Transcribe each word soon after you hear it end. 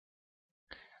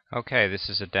Okay, this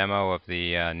is a demo of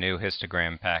the new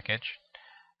histogram package.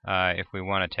 If we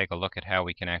want to take a look at how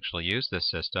we can actually use this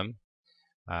system,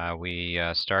 we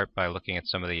start by looking at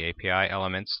some of the API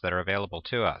elements that are available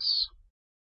to us.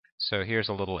 So here's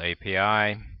a little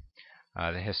API,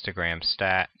 the histogram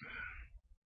stat.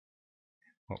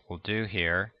 What we'll do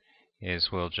here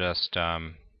is we'll just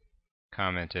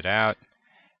comment it out,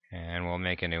 and we'll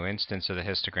make a new instance of the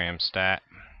histogram stat.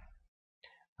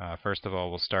 First of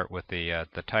all, we'll start with the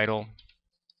title.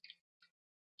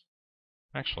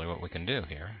 Actually, what we can do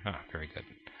here, very good.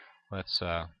 Let's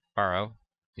borrow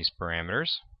these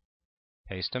parameters,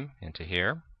 paste them into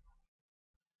here.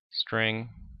 String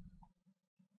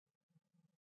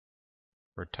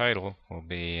for title will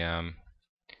be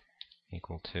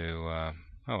equal to,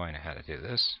 I know how to do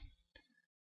this.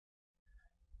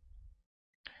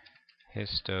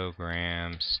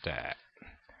 Histogram stat.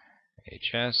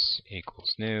 HS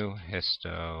equals new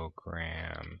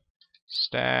histogram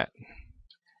stat.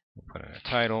 We'll put in a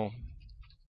title,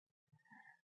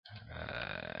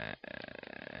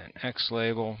 an X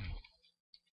label,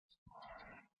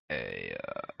 a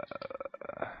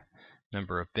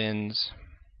number of bins,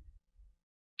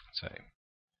 let's say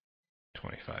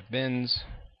 25 bins.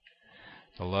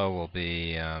 The low will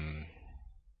be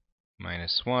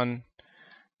 -1.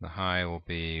 The high will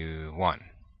be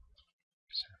 1.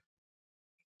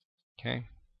 Okay.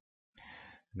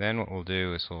 Then what we'll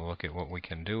do is we'll look at what we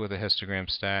can do with a histogram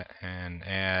stat and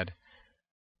add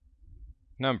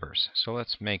numbers. So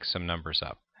let's make some numbers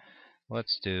up.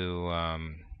 Let's do a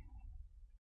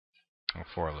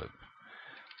for loop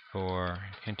for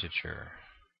integer.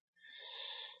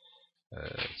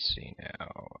 Let's see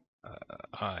now.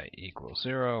 I equals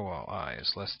 0 while I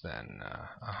is less than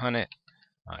 100.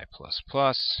 I plus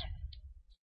plus.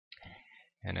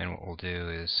 And then what we'll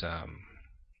do is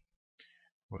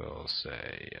we'll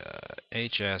say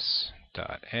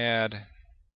hs.add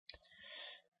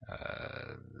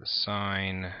the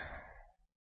sign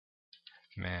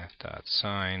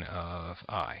math.sign of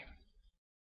I.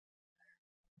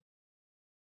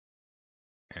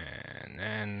 And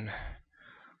then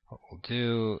what we'll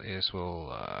do is we'll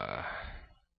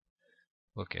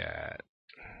look at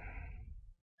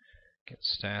get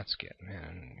stats, get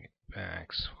min, get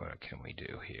max. What can we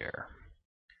do here?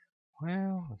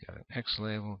 Well, we got an X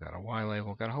label, got a Y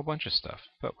label, got a whole bunch of stuff,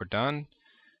 but we're done.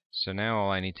 So now all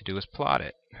I need to do is plot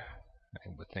it. I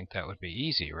would think that would be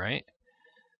easy, right?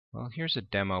 Well, here's a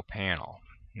demo panel.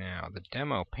 Now, the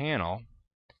demo panel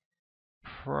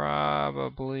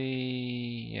probably,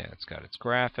 it's got its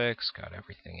graphics, got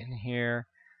everything in here.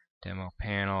 Demo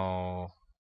panel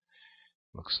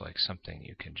looks like something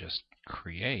you can just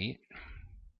create.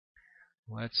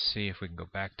 Let's see if we can go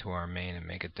back to our main and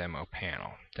make a demo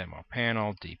panel. Demo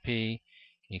panel dp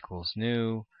equals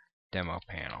new demo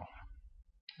panel.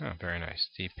 Oh, very nice.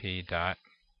 dp dot.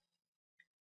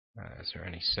 Is there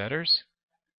any setters?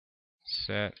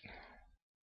 Set.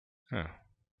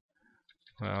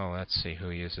 Well, let's see who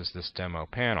uses this demo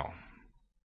panel.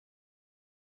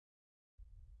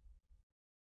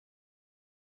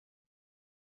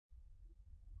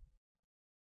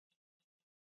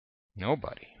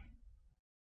 Nobody.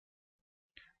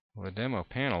 Well, the demo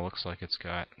panel looks like it's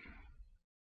got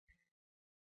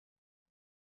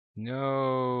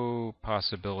no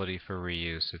possibility for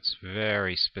reuse. It's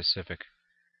very specific.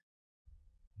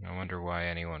 I wonder why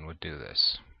anyone would do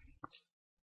this.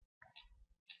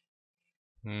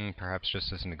 Perhaps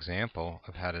just as an example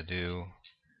of how to do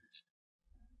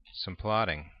some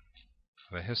plotting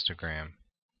of a histogram.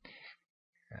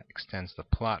 That extends the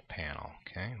plot panel.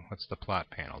 Okay, what's the plot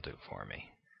panel do for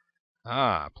me?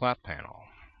 Plot panel.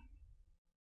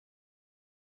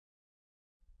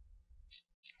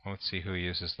 Let's see who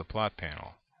uses the plot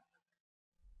panel.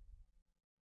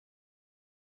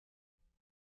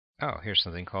 Oh, here's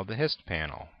something called the hist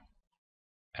panel.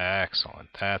 Excellent.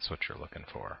 That's what you're looking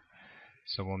for.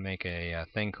 So we'll make a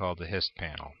thing called the hist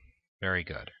panel. Very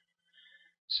good.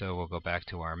 So we'll go back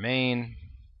to our main.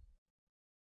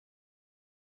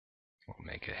 We'll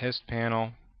make a hist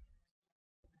panel.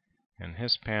 And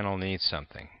hist panel needs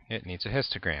something. It needs a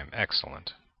histogram.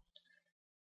 Excellent.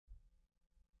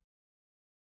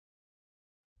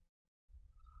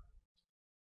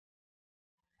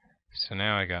 So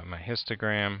now I got my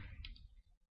histogram.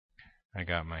 I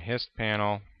got my hist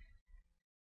panel.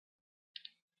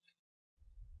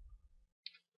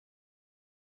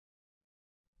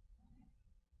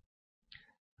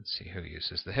 Let's see who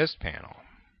uses the hist panel.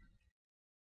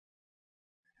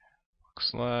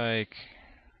 Looks like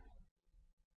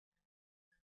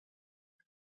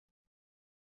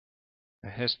the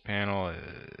hist panel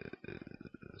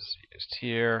is used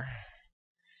here.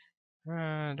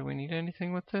 Do we need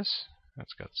anything with this?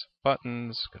 It's got some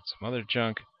buttons, got some other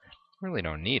junk. Really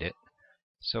don't need it.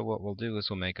 So what we'll do is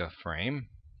we'll make a frame.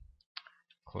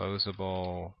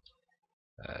 Closable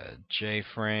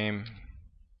JFrame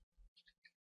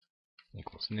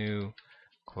equals new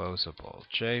closable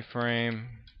JFrame.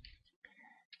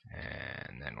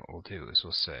 And then what we'll do is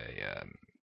we'll say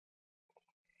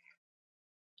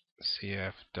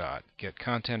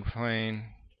cf.getContentPlane.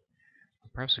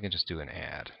 Perhaps we can just do an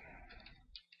add.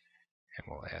 And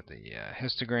we'll add the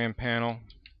histogram panel.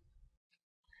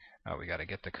 Oh, we got to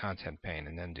get the content pane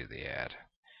and then do the add.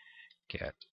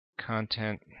 Get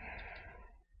content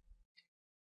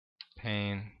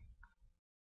pane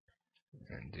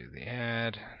and do the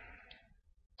add.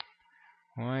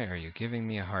 Why are you giving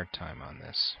me a hard time on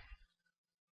this?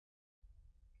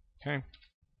 Okay.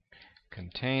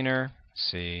 Container,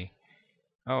 C.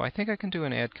 Oh, I think I can do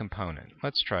an add component.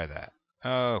 Let's try that.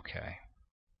 Okay.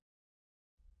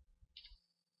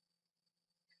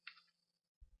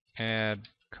 Add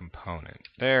component.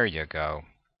 There you go.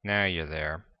 Now you're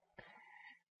there.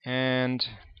 And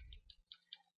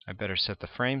I better set the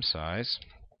frame size.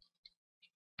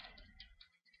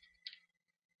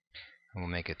 We'll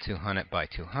make it 200 by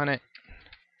 200.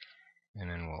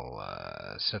 And then we'll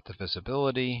set the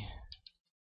visibility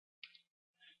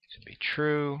to be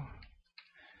true.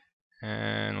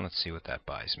 And let's see what that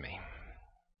buys me.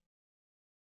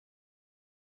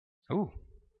 Ooh,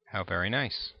 how very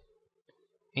nice.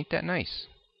 Ain't that nice?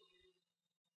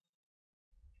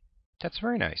 That's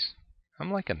very nice.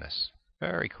 I'm liking this.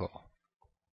 Very cool.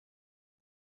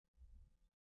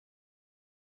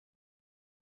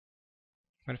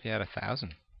 What if you had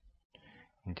 1,000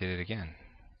 and did it again?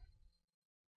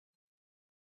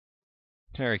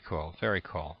 Very cool, very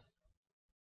cool.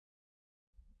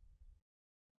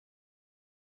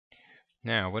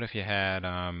 Now, what if you had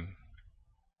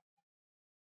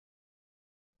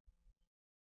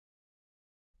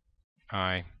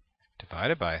I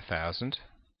divided by 1,000,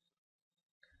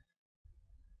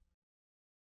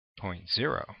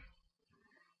 0.0.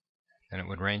 Then it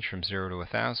would range from 0 to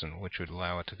 1,000, which would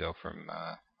allow it to go from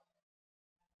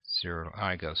 0 to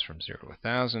I goes from 0 to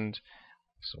 1,000.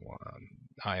 So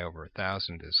I over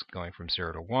 1,000 is going from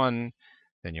 0 to 1.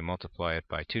 Then you multiply it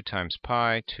by 2 times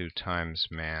pi, 2 times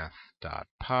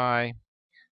math.pi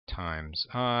times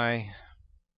I.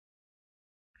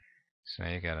 So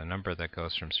now you got a number that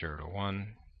goes from 0 to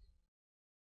 1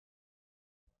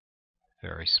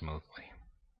 very smoothly.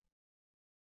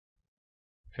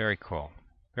 Very cool.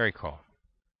 Very cool.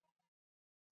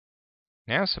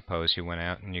 Now suppose you went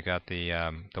out and you got the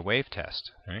wave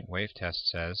test. Right? Wave test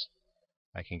says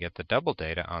I can get the double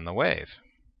data on the wave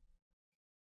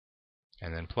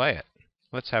and then play it.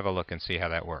 Let's have a look and see how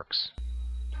that works.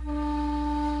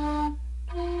 And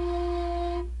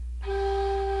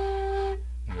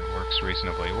it works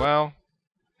reasonably well.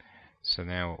 So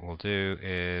now what we'll do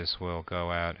is we'll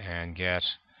go out and get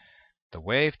the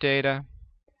wave data,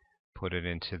 put it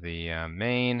into the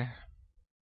main,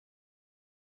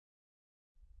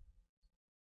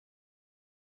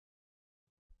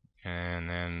 and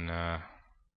then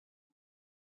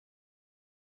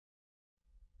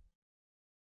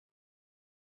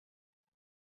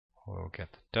we'll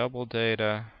get the double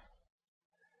data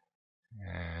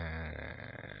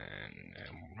and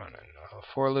run a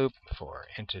for loop for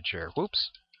integer,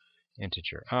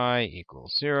 integer I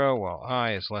equals 0, while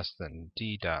I is less than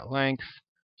d.length,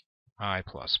 I++,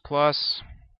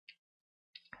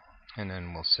 and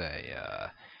then we'll say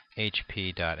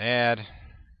hp.add,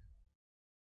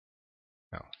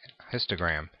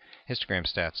 histogram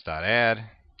stats.add.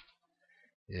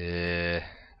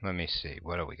 Let me see,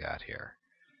 what do we got here?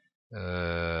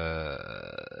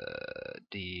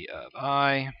 D of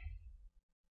I,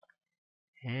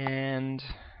 and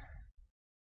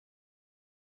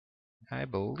I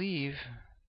believe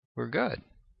we're good.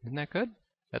 Isn't that good?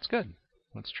 That's good.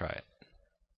 Let's try it.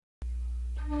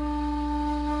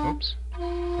 Oops,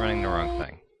 running the wrong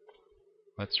thing.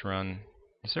 Let's run.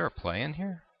 Is there a play in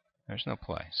here? There's no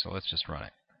play, so let's just run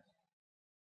it.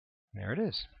 There it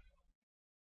is.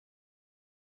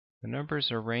 The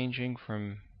numbers are ranging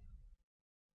from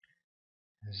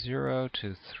 0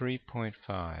 to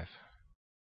 3.5.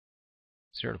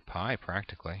 0 to pi,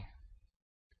 practically.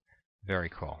 Very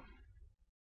cool.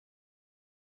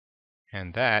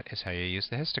 And that is how you use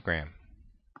the histogram.